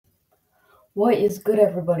What is good,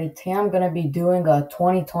 everybody? Today I'm going to be doing a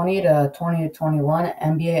 2020 to 2021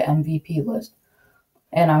 NBA MVP list,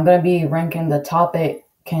 and I'm going to be ranking the top 8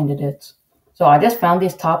 candidates. So I just found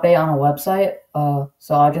these top 8 on a website,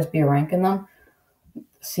 so I'll just be ranking them,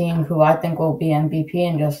 seeing who I think will be MVP,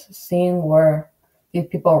 and just seeing where these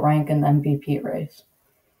people rank in the MVP race.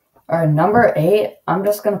 All right, number 8, I'm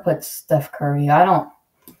just going to put Steph Curry.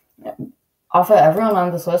 Off of everyone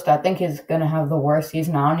on this list, I think he's going to have the worst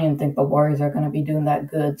season. I don't even think the Warriors are going to be doing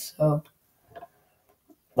that good, so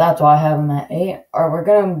that's why I have him at 8. Or we're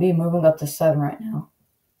going to be moving up to 7 right now.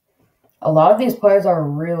 A lot of these players are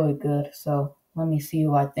really good, so let me see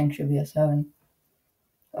who I think should be a 7.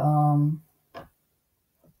 Um,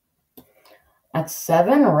 at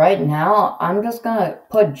 7 right now, I'm just going to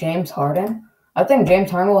put James Harden. I think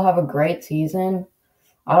James Harden will have a great season.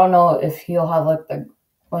 I don't know if he'll have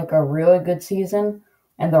like a really good season,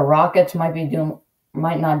 and the Rockets might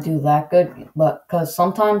not do that good, but because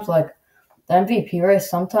sometimes like the MVP race,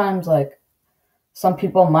 sometimes like some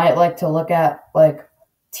people might like to look at like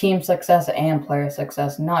team success and player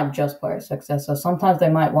success, not just player success. So sometimes they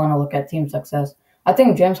might want to look at team success. I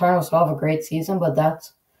think James Harden will still have a great season, but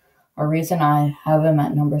that's a reason I have him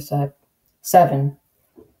at number 7.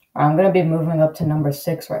 I'm going to be moving up to number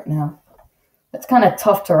 6 right now. It's kind of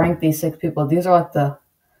tough to rank these 6 people. These are like the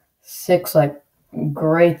 6 like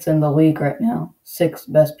greats in the league right now. 6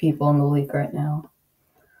 best people in the league right now.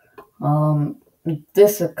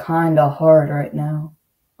 This is kind of hard right now.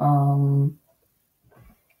 I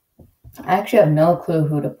actually have no clue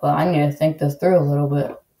who to put. I need to think this through a little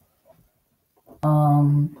bit.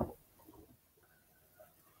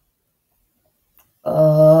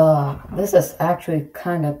 This is actually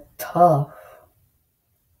kind of tough.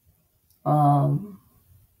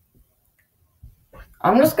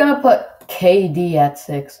 I'm just gonna put KD at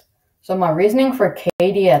 6. So my reasoning for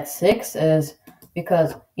KD at 6 is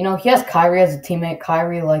because he has Kyrie as a teammate.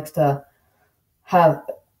 Kyrie likes to have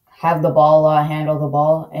have the ball a lot, handle the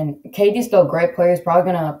ball, and KD's still a great player. He's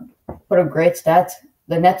probably gonna put up great stats.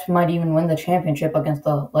 The Nets might even win the championship against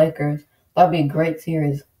the Lakers. That'd be a great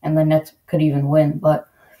series, and the Nets could even win. But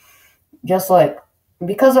just like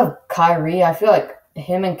because of Kyrie, I feel like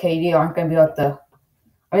him and KD aren't gonna be like the.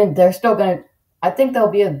 I mean, they're still gonna. I think they'll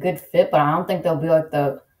be a good fit, but I don't think they'll be like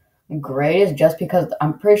the greatest. Just because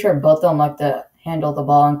I'm pretty sure both of them like to handle the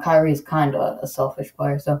ball, and Kyrie's kind of a selfish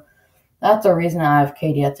player, so that's the reason I have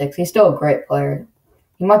KD at 6. He's still a great player.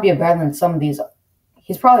 He might be better than some of these.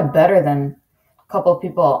 He's probably better than a couple of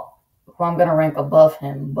people who I'm going to rank above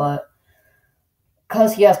him, but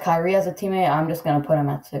because he has Kyrie as a teammate, I'm just going to put him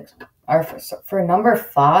at 6. All right, for number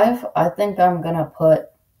 5, I think I'm going to put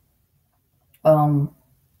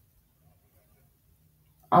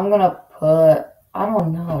I'm going to put I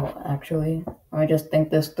don't know actually. Let me just think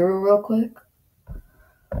this through real quick.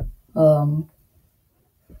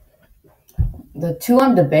 The two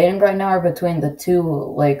I'm debating right now are between the 2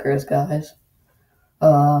 Lakers guys.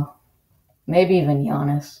 Maybe even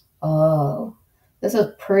Giannis. Oh, this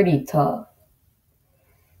is pretty tough.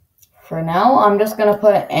 For now, I'm just going to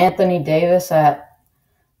put Anthony Davis at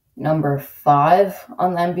number 5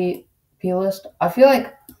 on the MVP list. I feel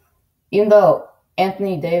like even though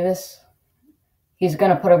Anthony Davis, he's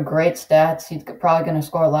going to put up great stats, he's probably going to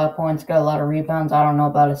score a lot of points, get a lot of rebounds. I don't know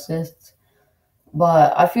about assists.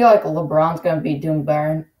 But I feel like LeBron's going to be doing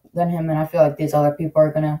better than him, and I feel like these other people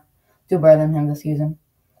are going to do better than him this season.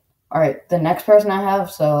 All right, the next person I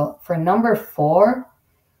have, so for number 4,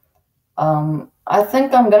 I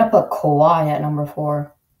think I'm going to put Kawhi at number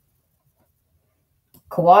 4.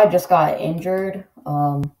 Kawhi just got injured.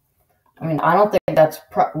 I mean, I don't think that's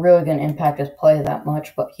really going to impact his play that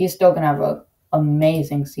much, but he's still going to have an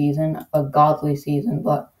amazing season, a godly season.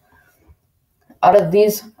 But out of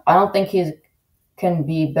these, I don't think he can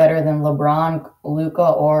be better than LeBron,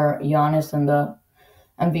 Luka, or Giannis in the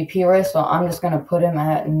MVP race, so I'm just going to put him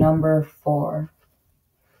at number 4.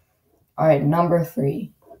 All right, number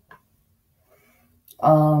 3.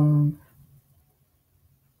 I'm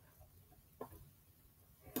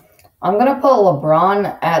going to put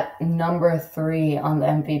LeBron at number 3 on the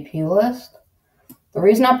MVP list. The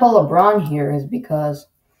reason I put LeBron here is because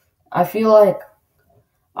I feel like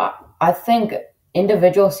I think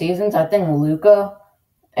individual seasons, I think Luka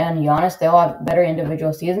and Giannis, they'll have better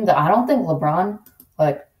individual seasons. I don't think LeBron,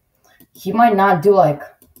 like, he might not do, like,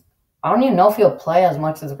 I don't even know if he'll play as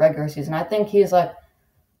much as the regular season. I think he's, like,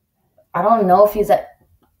 I don't know if he's at,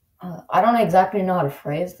 I don't exactly know how to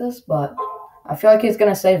phrase this, but I feel like he's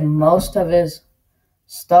going to save most of his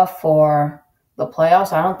stuff for the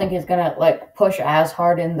playoffs. I don't think he's going to, like, push as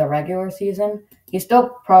hard in the regular season. He's still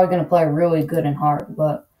probably going to play really good and hard,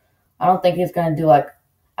 but I don't think he's gonna do like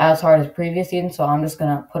as hard as previous season, so I'm just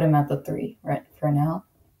gonna put him at the 3 right for now.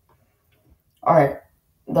 All right,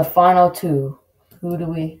 the final 2. Who do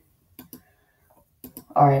we?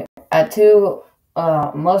 All right, at 2.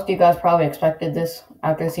 Most of you guys probably expected this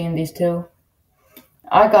after seeing these 2.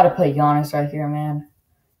 I gotta put Giannis right here, man.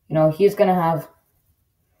 You know, he's probably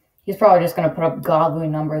just gonna put up godly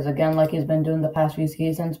numbers again, like he's been doing the past few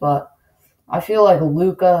seasons. But I feel like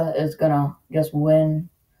Luka is gonna just win.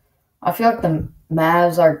 I feel like the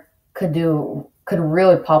Mavs could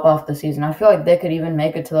really pop off the season. I feel like they could even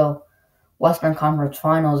make it to the Western Conference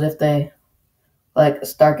Finals if they like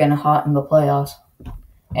start getting hot in the playoffs.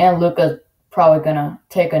 And Luka's probably gonna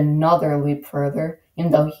take another leap further,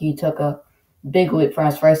 even though he took a big leap from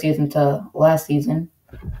his first season to last season.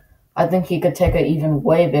 I think he could take an even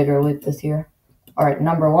way bigger leap this year. All right,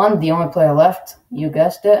 number 1, the only player left, you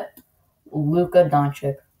guessed it, Luka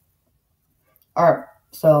Doncic. All right,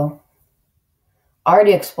 so I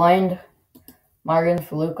already explained my reason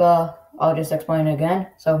for Luka. I'll just explain it again.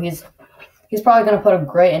 So he's probably going to put up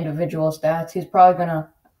great individual stats.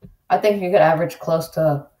 I think he could average close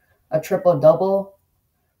to a triple-double,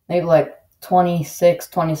 maybe like 26,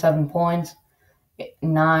 27 points,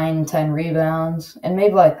 9, 10 rebounds, and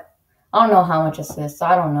maybe like, I don't know how much assists,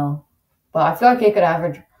 I don't know. But I feel like he could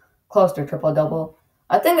average close to triple-double.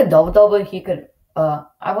 I think a double-double he could,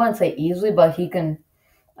 I wouldn't say easily, but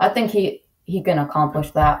I think he can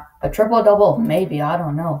accomplish that. A triple-double, maybe, I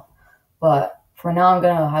don't know. But for now, I'm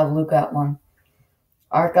going to have Luka at 1.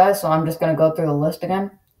 All right, guys, so I'm just going to go through the list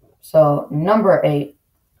again. So, number 8,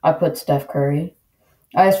 I put Steph Curry.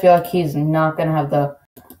 I just feel like he's not going to have the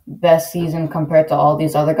best season compared to all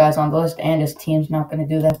these other guys on the list, and his team's not going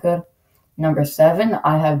to do that good. Number 7,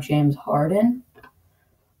 I have James Harden.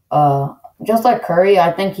 Just like Curry,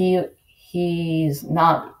 I think he's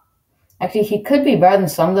not... Actually, he could be better than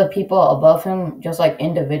some of the people above him, just like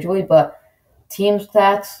individually, but team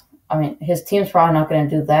stats, I mean, his team's probably not going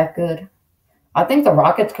to do that good. I think the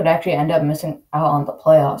Rockets could actually end up missing out on the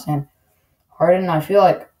playoffs, and Harden, I feel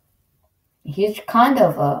like he's kind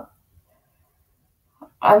of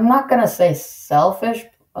I'm not going to say selfish.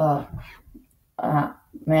 I'll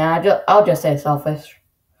just say selfish.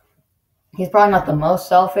 He's probably not the most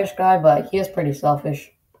selfish guy, but he is pretty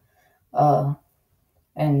selfish.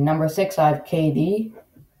 And number 6, I have KD. You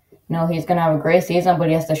know, he's going to have a great season, but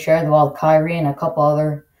he has to share the ball with Kyrie and a couple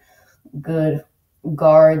other good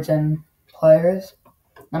guards and players.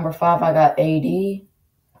 Number 5, I got AD.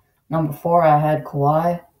 Number 4, I had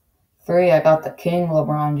Kawhi. 3, I got the King,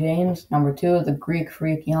 LeBron James. Number 2, the Greek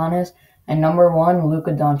Freak, Giannis. And number 1,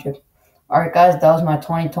 Luka Doncic. All right, guys, that was my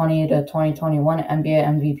 2020 to 2021 NBA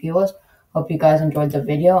MVP list. Hope you guys enjoyed the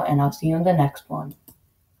video, and I'll see you in the next one.